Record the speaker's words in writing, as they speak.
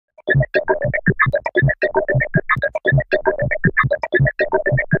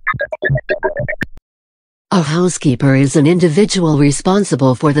A housekeeper is an individual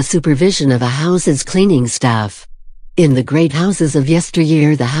responsible for the supervision of a house's cleaning staff. In the great houses of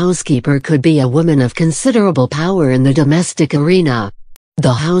yesteryear, the housekeeper could be a woman of considerable power in the domestic arena.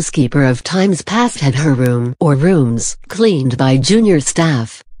 The housekeeper of times past had her room or rooms cleaned by junior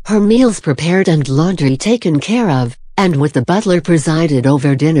staff, her meals prepared and laundry taken care of, and with the butler presided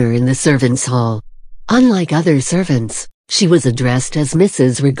over dinner in the servants' hall. Unlike other servants, she was addressed as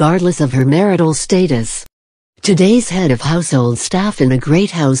Mrs. regardless of her marital status. Today's head of household staff in a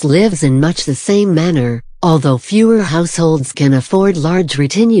great house lives in much the same manner, although fewer households can afford large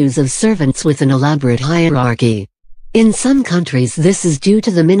retinues of servants with an elaborate hierarchy. In some countries this is due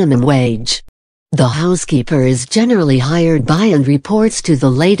to the minimum wage. The housekeeper is generally hired by and reports to the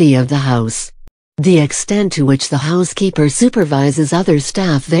lady of the house. The extent to which the housekeeper supervises other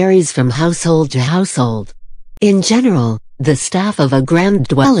staff varies from household to household. In general, the staff of a grand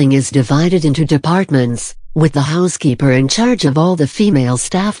dwelling is divided into departments, with the housekeeper in charge of all the female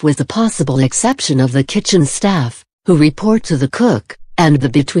staff with the possible exception of the kitchen staff, who report to the cook, and the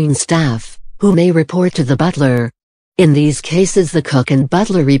between staff, who may report to the butler. In these cases the cook and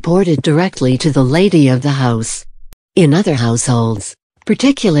butler reported directly to the lady of the house. In other households,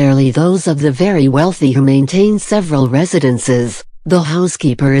 particularly those of the very wealthy who maintain several residences, the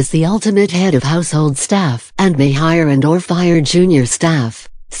housekeeper is the ultimate head of household staff and may hire and/or fire junior staff,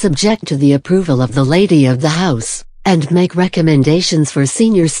 subject to the approval of the lady of the house, and make recommendations for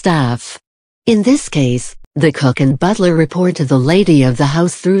senior staff. In this case, the cook and butler report to the lady of the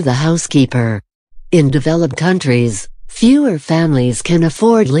house through the housekeeper. In developed countries, fewer families can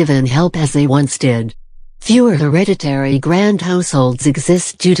afford live-in help as they once did. Fewer hereditary grand households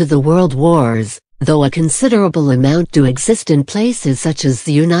exist due to the world wars, though a considerable amount do exist in places such as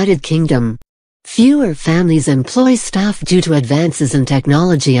the United Kingdom. Fewer families employ staff due to advances in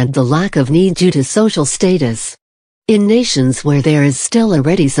technology and the lack of need due to social status. In nations where there is still a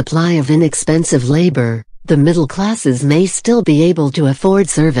ready supply of inexpensive labor, the middle classes may still be able to afford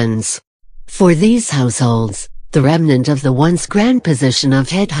servants. For these households, the remnant of the once grand position of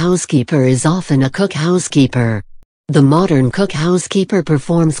head housekeeper is often a cook housekeeper. The modern cook housekeeper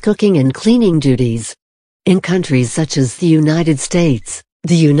performs cooking and cleaning duties. In countries such as the United States,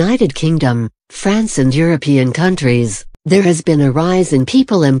 the United Kingdom, France and European countries, there has been a rise in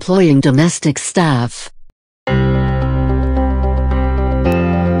people employing domestic staff.